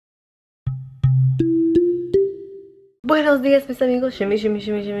Buenos dias, mis amigos. Shimmy, shimmy,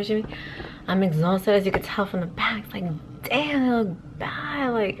 shimmy, shimmy, shimmy. I'm exhausted, as you can tell from the back. Like, damn, I look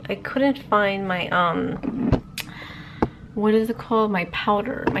bad. Like, I couldn't find my, what is it called? My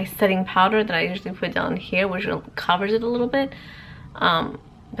powder, my setting powder that I usually put down here, which covers it a little bit.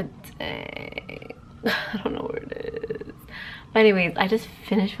 But I don't know where it is. But anyways, I just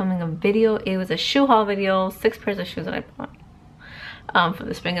finished filming a video. It was a shoe haul video, 6 pairs of shoes that I bought for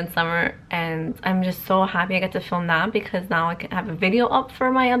the spring and summer, and I'm just so happy I got to film that because now I can have a video up for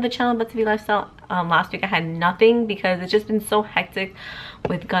my other channel, Betsy V Lifestyle. Last week I had nothing because it's just been so hectic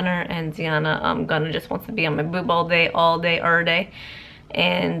with Gunner and Ziana. Gunner just wants to be on my boob all day, every day,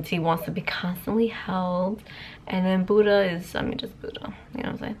 and he wants to be constantly held. And then Buddha is, I mean, just Buddha, you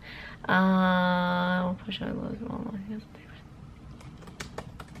know what I'm saying? Push out those wrong.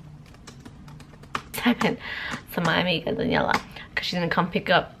 Type in to my amiga Daniela because she's gonna come pick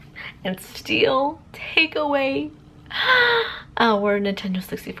up and steal, take away our Nintendo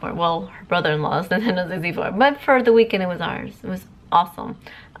 64. Well, her brother-in-law's Nintendo 64, but for the weekend it was ours. It was awesome.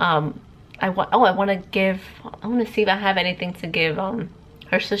 I want to see if I have anything to give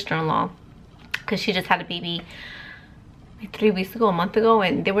her sister-in-law because she just had a baby like 3 weeks ago, a month ago,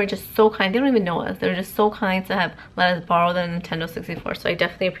 and they were just so kind. They don't even know us. They were just so kind to have let us borrow the Nintendo 64, so I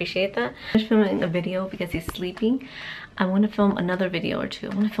definitely appreciate that. I'm just filming a video because he's sleeping. I want to film another video or two.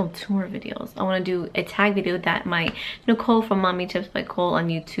 I want to film 2 more videos. I want to do a tag video that my Nicole from Mommy Tips by Cole on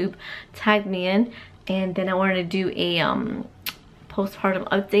YouTube tagged me in, and then I wanted to do a postpartum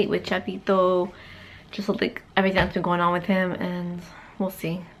update with Chapito, just like everything that's been going on with him, and we'll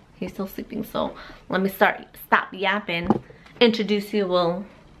see. He's still sleeping, so let me stop yapping. Introduce you, well,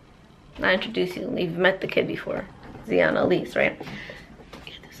 not introduce you, you've met the kid before. Ziana, at least, right?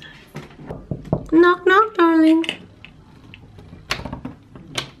 Knock, knock, darling.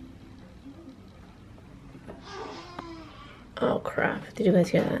 Oh crap, did you guys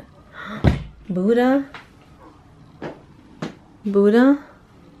hear that? Buddha? Buddha?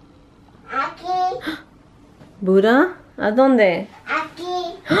 Aquí. Buddha? ¿A dónde?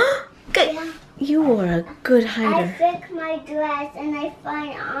 Aquí. Good. You are a good hider. I fix my dress and I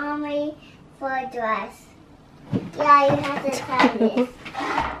find Army for a dress. Yeah, you have to try this.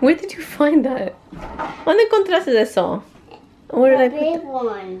 Where did you find that? ¿Dónde encontraste eso? Where did I put big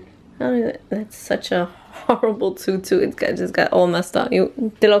one. Oh, that's such a horrible tutu. It just got all messed up.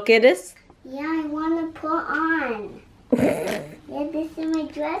 ¿Te lo quieres? Yeah, I want to put on. Yeah, this is my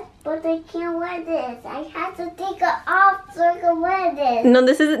dress, but I can't wear this. I have to take it off so I can wear this. No,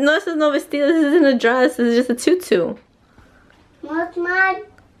 this is no vestido. This isn't a dress. This is just a tutu. No, it's not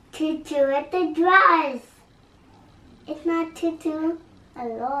tutu. It's a dress. It's not tutu.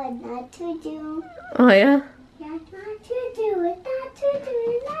 Hello, it's not tutu. Oh, yeah? Yeah, it's not tutu. It's not tutu.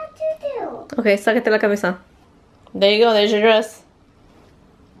 It's not tutu. Okay, sácate la camisa. There you go. There's your dress.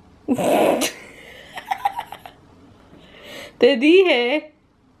 Te dije.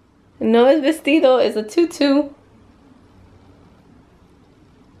 No es vestido, es a tutu.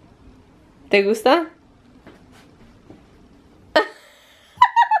 ¿Te gusta?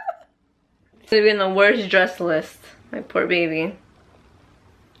 It'll be on the worst dress list. My poor baby.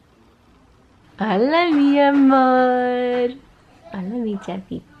 Hola, mi amor. Hola, mi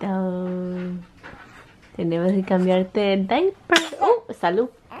chapito. Tenemos que cambiarte el diaper. Oh, salud.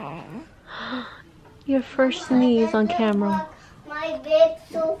 Your first sneeze on camera. My big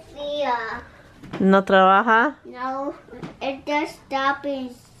Sophia. ¿No trabaja? No, it just stopping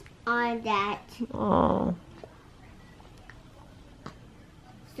on that. Oh.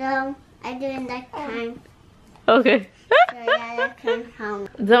 So I do it next time. Okay. So yeah, that can help.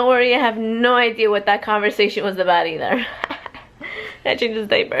 Don't worry, I have no idea what that conversation was about either. I changed his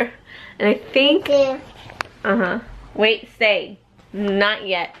diaper. And I think... Wait, stay. Not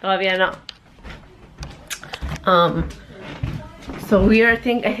yet. Todavía no. So we are, I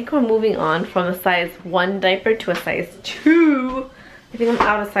think we're moving on from a size 1 diaper to a size 2. I think I'm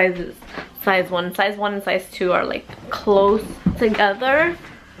out of sizes. Size 1. Size 1 and size 2 are like close together.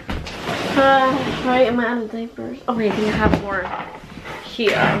 Right, am I out of diapers? Oh wait, I think I have more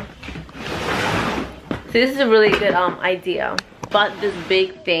here. So this is a really good idea. Bought this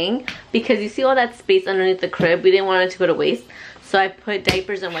big thing because you see all that space underneath the crib. We didn't want it to go to waste. So I put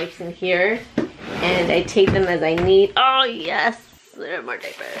diapers and wipes in here. And I take them as I need. Oh yes, there are more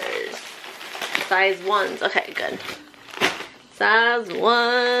diapers. Size 1s, okay, good. Size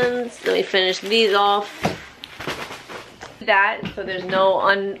 1s. Let me finish these off. That so there's no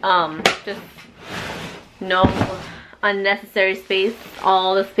just no unnecessary space.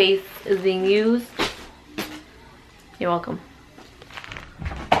 All the space is being used. You're welcome.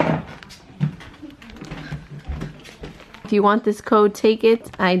 if you want this code, take it.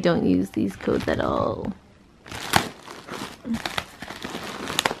 I don't use these codes at all.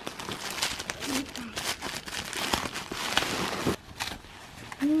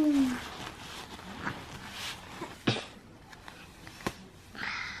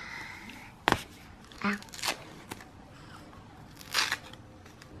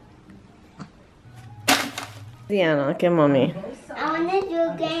 Diana, que mommy. I want to do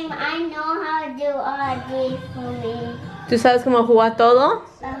a game. I know how to do all these for me. ¿Tú sabes cómo jugar todo?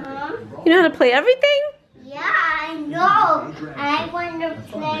 You know how to play everything? Yeah, I know. I want to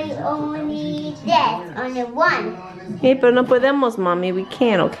play only this, only one. Hey, pero no podemos, mommy. We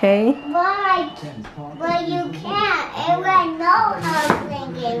can't, okay? But you can't. Everyone knows how to play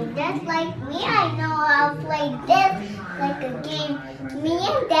games. Just like me, I know how to play this like a game. Me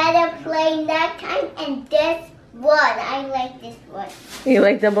and Dad are playing that time and this one. I like this one. You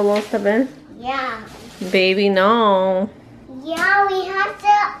like 007? Yeah. Baby, no. Yeah, we have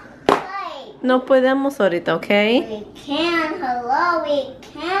to play. No podemos ahorita, okay? We can. Hello, we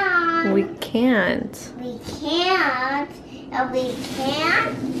can. We can't. We can't. And we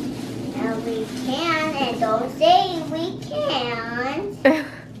can. And we can. And don't say we can't.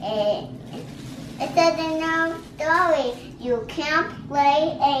 It says in the story, you can't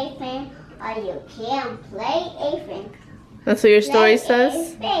play anything or you can't play anything. That's what your story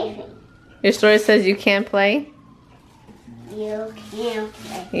says? Anything. Your story says you can't play? You can't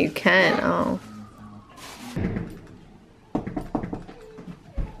play. You can, oh.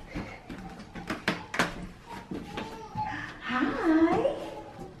 Hi.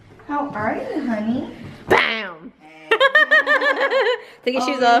 How are you, honey? Bam! Take your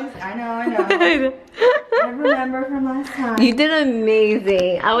shoes off. I know. I remember from last time. You did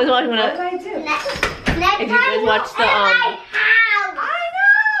amazing. I was watching What did I do? Next If you guys watched the I know!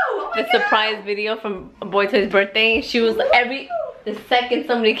 Oh my the surprise video from BOYTOY's birthday, she was the second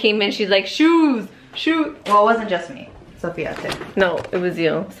somebody came in, she's like, shoes, shoes. Well, it wasn't just me. Sophia too. No, it was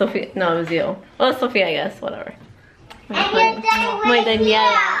you. Sophia, no, it was you. Well, Sophia, I guess, whatever. And you're done My with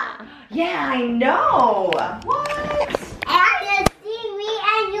Daniela. Yeah, I know. What? And you see me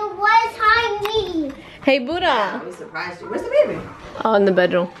and you was hiding me. Hey, Buddha. We surprised you. Where's the baby? Oh, in the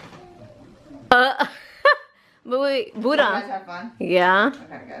bedroom. But wait, You Buddha. guys have fun? Yeah.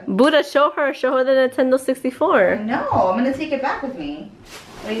 Okay, good. Buddha, show her the Nintendo 64. No, I'm gonna take it back with me.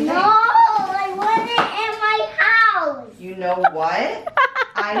 What do you No, think? I want it in my house. You know what?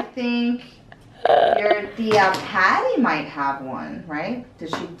 I think the Patty might have one, right? Did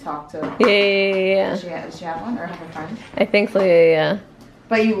she talk to? Yeah. Does she have one or have a friend? I think so, yeah.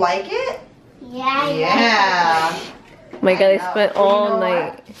 But you like it? Yeah. Yeah. My God, I know. spent Well, all you know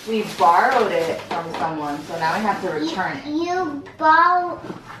night. what? We borrowed it from someone, so now we have to return it. You borrow.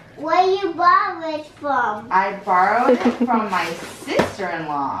 Where you borrow it from? I borrowed it from my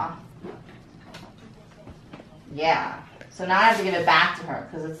sister-in-law. Yeah. So now I have to give it back to her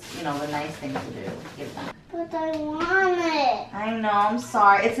because it's, you know, the nice thing to do. Give them. But I want it. I know, I'm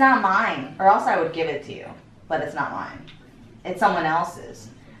sorry. It's not mine. Or else I would give it to you. But it's not mine. It's someone else's.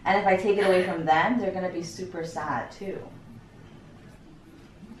 And if I take it away from them, they're going to be super sad too.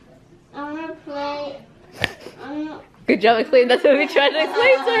 I want to play. Good job explaining. That's what we tried to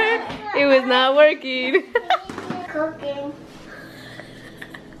explain to her. It was not working. Cooking.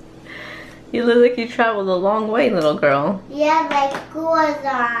 You look like you traveled a long way, little girl. Yeah, like school is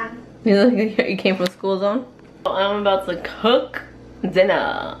on. You look like you came from school zone. I'm about to cook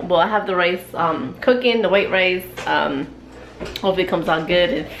dinner. Well, I have the rice cooking, the white rice. Hopefully it comes out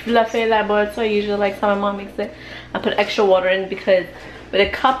good and fluffy like butter. So I usually like how my mom makes it. I put extra water in because with a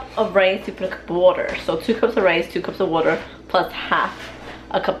cup of rice, you put a cup of water. So 2 cups of rice, 2 cups of water, plus half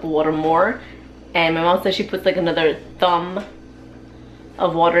a cup of water more. And my mom said she puts like another thumb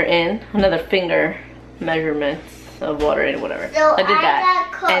of water in, another finger measurements of water in, whatever. So I did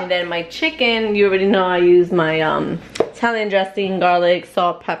that. And then my chicken, you already know I use my Italian dressing, garlic,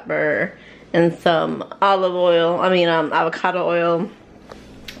 salt, pepper, and some olive oil. I mean avocado oil.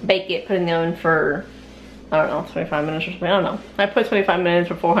 Bake it, put it in the oven for, I don't know, 25 minutes or something. I don't know. I put 25 minutes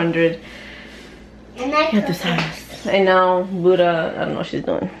for 400. And I You have to silence. And now Buddha, I don't know what she's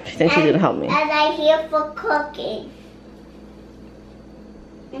doing. She thinks she's gonna help me. And I'm here for cooking.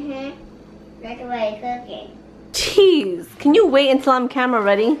 That's why I'm cooking. Jeez, can you wait until I'm camera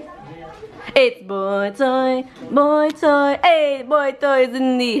ready? It's BOYTOY, BOYTOY, hey, BOYTOY's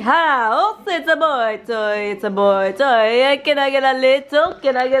in the house. It's a BOYTOY, it's a BOYTOY. Can I get a little?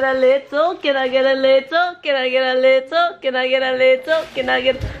 Can I get a little? Can I get a little? Can I get a little? Can I get a little? Can I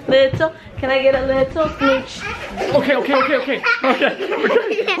get a little? Can I get a little smooch? Okay.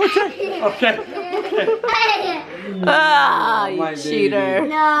 Ah, you my cheater.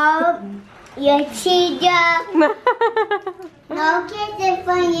 No, you cheater. No kisses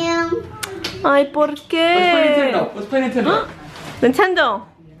for you. Ay, ¿por qué? Let's play Nintendo. Let's play Nintendo. Nintendo,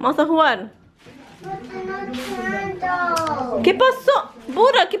 vamos a jugar. Nintendo. ¿Qué pasó?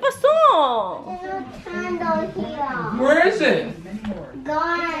 Buda, ¿qué pasó? Nintendo here. Where is it?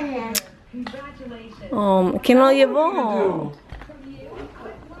 Gone. ¿Quién lo llevó?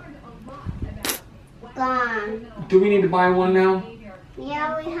 Gone. Do we need to buy one now?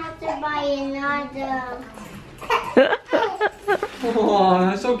 Yeah, we have to buy another. Oh,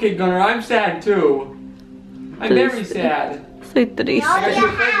 that's okay, Gunnar. I'm sad too. I'm very sad. Soy triste. Oh, you're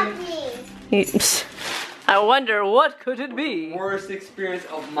happy. I wonder what could it be? Worst experience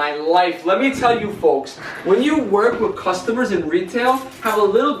of my life. Let me tell you, folks. When you work with customers in retail, have a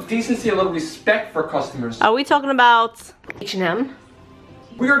little decency, a little respect for customers. Are we talking about H&M?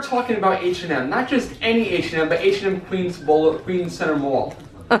 We are talking about H&M, not just any H&M, but H&M Queens Center Mall.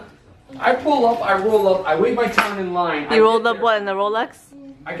 I pull up, I roll up, I wait my turn in line. You rolled up what, in the Rolex?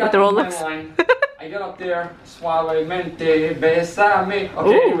 I got the in Rolex? my line. I get up there, suavemente, besame. Okay,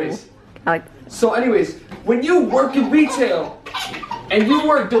 Ooh. anyways. I like So anyways, when you work in retail and you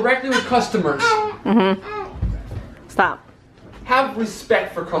work directly with customers, Stop. have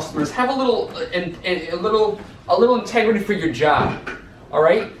respect for customers. Have a little integrity for your job. All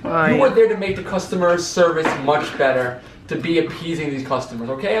right? Right. You are there to make the customer service much better, to be appeasing these customers.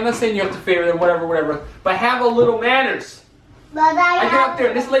 Okay? I'm not saying you have to favor them, whatever, but have a little manners. But I get up there,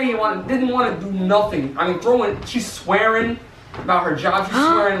 and this lady didn't want to do nothing. I mean, she's swearing about her job. She's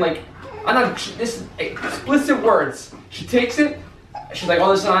swearing like, this explicit words. She takes it, she's like,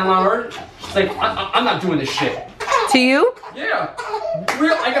 oh, this is an online order. She's like, I'm not doing this shit. To you? Yeah.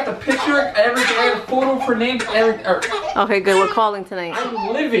 Real, I got the picture, everything, I got a photo of her name, everything. Okay, good. We're calling tonight.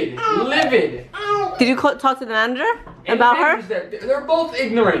 I'm livid, livid. Did you talk to the manager And about the her? managers there, they're both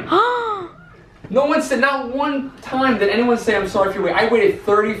ignorant. No one said, not one time did anyone say, I'm sorry for your wait. I waited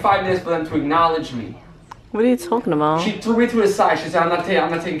 35 minutes for them to acknowledge me. What are you talking about? She threw me to the side. She said, I'm not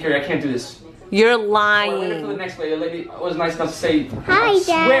taking care of you. I can't do this. You're I waited for the lying. next lady. The lady was nice enough to say, Hi,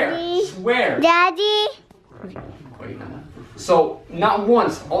 swear, Daddy. swear. Daddy. Wait. So, not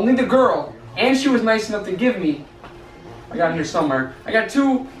once, only the girl, and she was nice enough to give me, I got in here somewhere, I got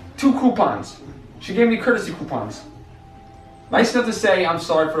two coupons. She gave me courtesy coupons. Nice enough to say, I'm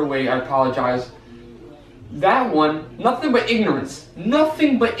sorry for the wait, I apologize. That one, nothing but ignorance.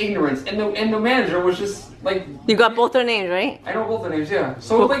 Nothing but ignorance. And the manager was just like... You got both their names, right? I know both their names, yeah.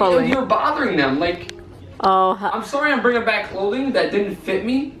 So What like, color? you're bothering them. Like, Oh, I'm sorry I'm bringing back clothing that didn't fit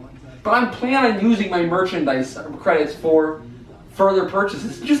me, but I'm planning on using my merchandise credits for further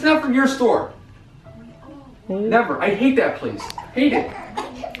purchases. Just not from your store. Never. I hate that place. Hate it.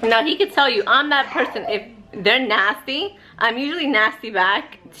 now he could tell you I'm that person. If they're nasty, I'm usually nasty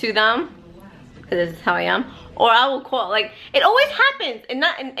back to them. This is how I am. Or I will call. Like, it always happens. And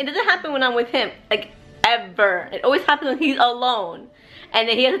it doesn't happen when I'm with him. Like, ever. It always happens when he's alone. And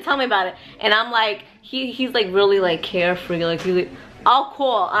then he has to tell me about it. And I'm like, he's like really like carefree. Like,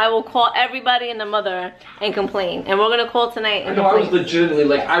 I will call everybody and the mother and complain. And we're gonna call tonight and I know, I was complain. legitimately,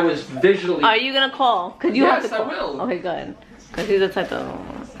 like, I was visually... Are you gonna call? Cause you have Yes, to call. I will. Okay, good. Cause he's the type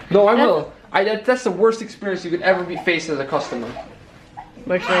of... No, I will. That's the worst experience you could ever be faced as a customer.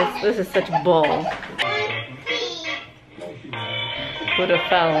 Merchandise. This is such bull. Would have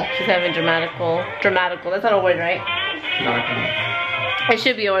fell. She's having dramatical. That's not a word, right? No, I can't. It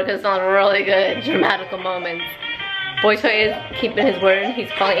should be a word because it's not really good. Dramatical moments. BOYTOY is keeping his word. He's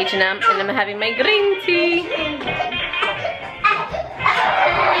calling H&M, and I'm having my green tea.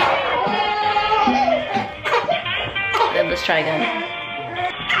 And let's try again.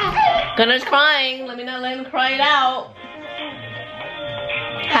 Gunner's crying. Let me not let him cry it out.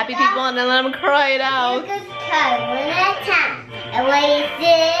 Happy people, and then let him cry it out. And when you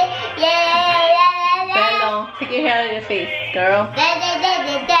sit, Hello. Take your hair out of your face, girl.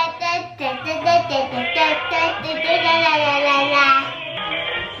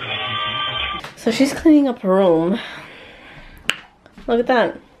 So she's cleaning up her room. Look at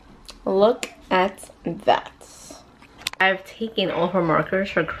that. Look at that. I've taken all her markers,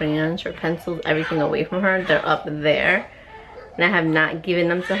 her crayons, her pencils, everything away from her. They're up there. And I have not given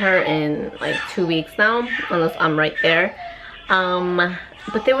them to her in like 2 weeks now, unless I'm right there.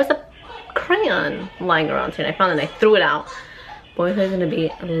 But there was a crayon lying around here and I found it and I threw it out. BOYTOY's gonna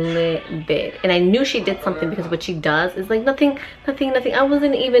be livid. And I knew she did something because what she does is like nothing. I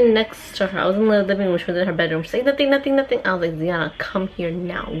wasn't even next to her. I was in the living room, she was in her bedroom. She's like nothing. I was like, Ziana, come here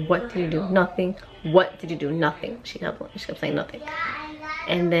now. What did you do? Nothing. What did you do? Nothing. She kept saying nothing.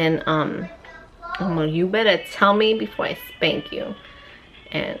 And then Well, you better tell me before I spank you.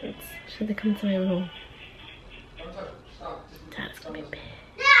 And should they come to my room? Dad's gonna be big.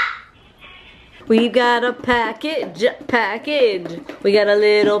 We got a package. We got a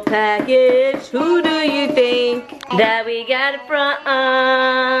little package. Who do you think that we got it from?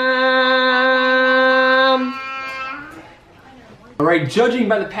 All right, judging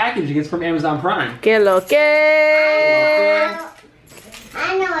by the packaging, it's from Amazon Prime. Que lo que?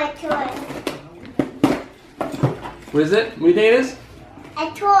 I know a toy. What is it? What do you think it is?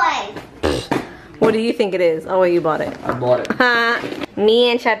 A toy. What do you think it is? Oh, well, you bought it. I bought it. Me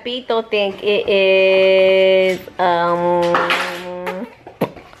and Chapito think it is a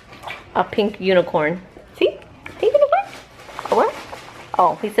pink unicorn. See? Pink unicorn? A what?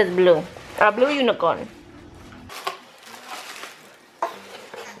 Oh, he says blue. A blue unicorn.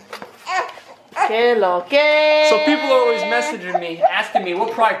 Que lo que? So people are always messaging me, asking me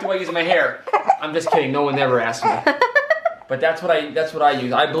what product do I use in my hair. I'm just kidding. No one ever asks me. But that's what I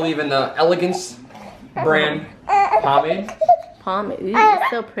use. I believe in the Elegance brand pomade. Pomade. Ooh, it's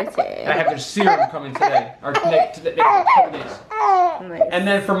so pretty. And I have their serum coming today. Or next couple days. Nice. And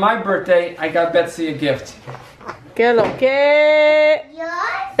then for my birthday, I got Betsy a gift. Que lo que?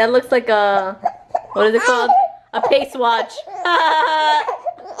 Yours? That looks like a, what is it called? A pace watch.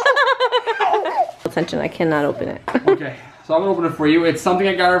 Attention, I cannot open it. Okay, so I'm gonna open it for you. It's something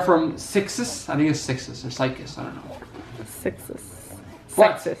I got her from Sixus. I think it's Sixus or Sycus. I don't know. Sixes.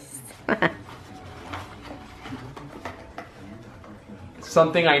 What? Sexist.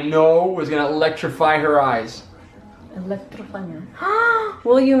 Something I know was gonna electrify her eyes. Electrifying.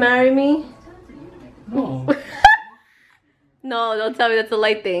 Will you marry me? No. No, don't tell me that's a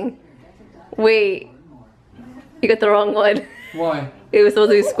light thing. Wait. You got the wrong one. Why? It was supposed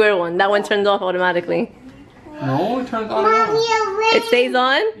to be a square one. That one turns off automatically. No, it turns on. Mommy, It stays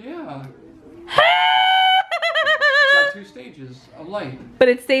on? Yeah. It's got 2 stages of light. But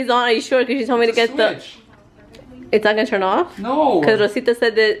it stays on. Are you sure? Because you told me to get Switch. It's not gonna turn off? No. Because Rosita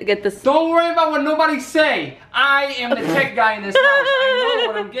said to get this. Don't worry about what nobody say. I am the tech guy in this house. I know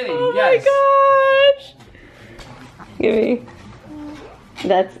what I'm getting. Oh Yes. my gosh. Give me.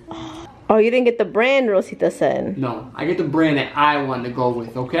 That's. Oh, you didn't get the brand, Rosita said. No, I get the brand that I want to go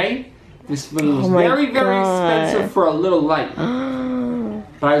with, okay? This one was Oh my very God. expensive for a little light.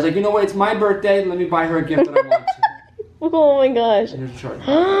 But I was like, you know what? It's my birthday. Let me buy her a gift that I want to. Oh my gosh. Here's the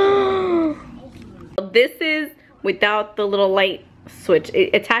charger. This is without the little light switch.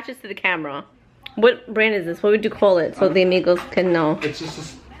 It attaches to the camera. What brand is this? What would you call it so the amigos can know? It's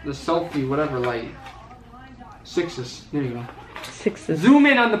just the selfie, whatever light. Sixes. There you go. Sixes. Zoom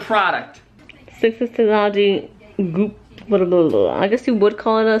in on the product. Sixes technology. Goop. Blah, blah, blah. I guess you would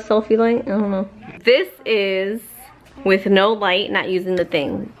call it a selfie light. I don't know. This is with no light, not using the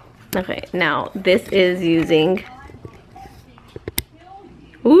thing. Okay, now this is using.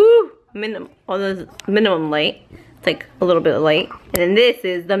 Ooh, minimum light. It's like a little bit of light. And then this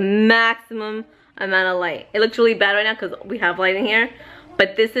is the maximum amount of light. It looks really bad right now because we have light in here.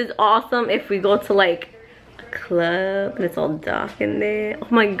 But this is awesome if we go to like a club and it's all dark in there. Oh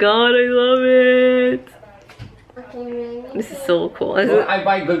my god, I love it. This is so cool. Well, I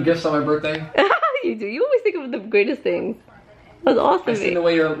buy good gifts on my birthday. You do. You always think of the greatest things. That's awesome. I see the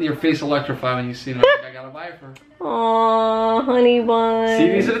way your face electrify when you see it. I'm like, I gotta buy it for her. Aww, honey bun. See,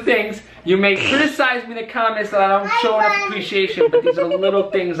 these are the things. You may criticize me in the comments that I don't show enough appreciation, but these are the little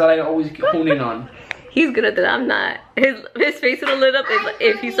things that I always hone in on. He's good at that. I'm not. His face would have lit up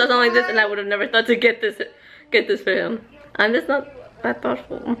if he saw something like this, and I would have never thought to get this for him. I'm just not that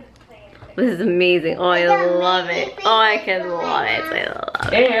thoughtful. This is amazing. Oh, I love it. Oh, I can love it. I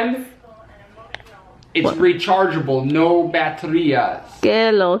love it. And it's rechargeable, no baterias.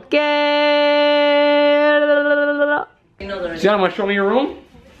 Que lo que. Sienna, want to show me your room?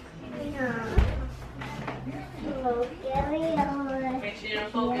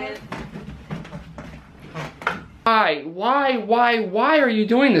 Why are you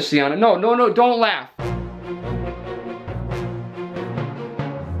doing this, Sienna? No, don't laugh.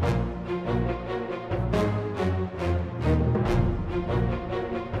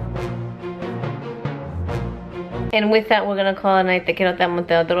 And with that, we're gonna call it a night. Te quiero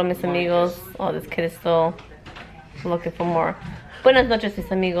tanto, mis amigos. Oh, this kid is still looking for more. Buenas noches, mis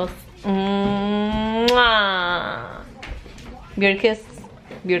amigos. Mwah. Beard kiss.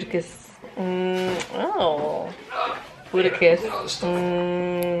 Beard kiss. Oh. Buddha kiss.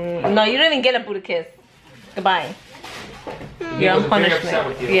 No, you didn't even get a Buddha kiss. Goodbye. You're on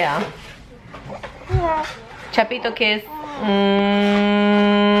punishment. Yeah. Chapito kiss.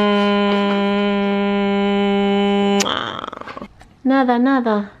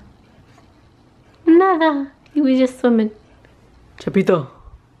 Nada. Nada. He was just swimming. Chapito.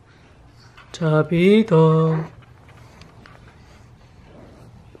 Chapito.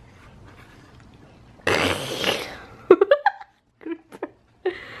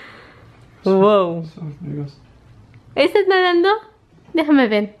 Wow. ¿Estás nadando? Déjame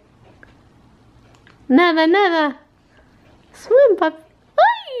ver. Nada, nada. Swim, papi.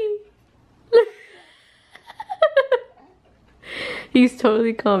 ¡Ay! He's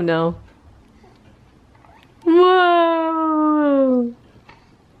totally calm now. Whoa!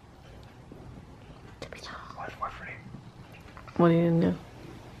 What are you gonna do?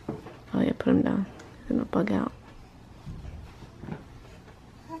 Oh yeah, put him down. He's gonna bug out.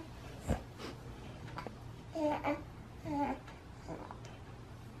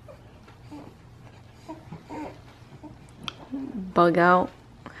 Bug out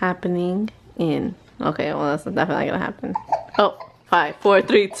happening in. Okay, well that's definitely not gonna happen. Oh, 5, 4,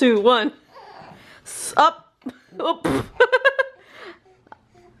 3, 2, 1. Up. Up.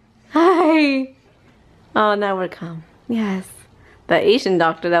 Hi. Oh, now we're calm. Yes. That Asian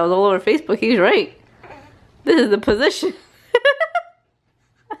doctor that was all over Facebook, he's right. This is the position.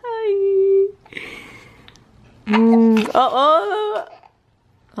 Hi. Oh.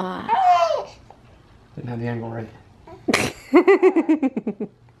 Didn't have the angle right.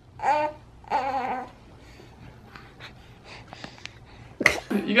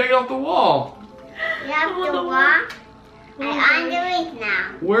 You gotta get off the wall. You have to walk. I'm doing it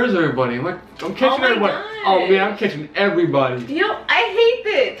now. Where's everybody? I'm catching everybody. God. Oh man, I'm catching everybody. Yo, I hate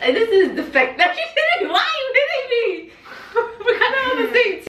this. This is defect. Why are you hitting me? We're kind of on the same team.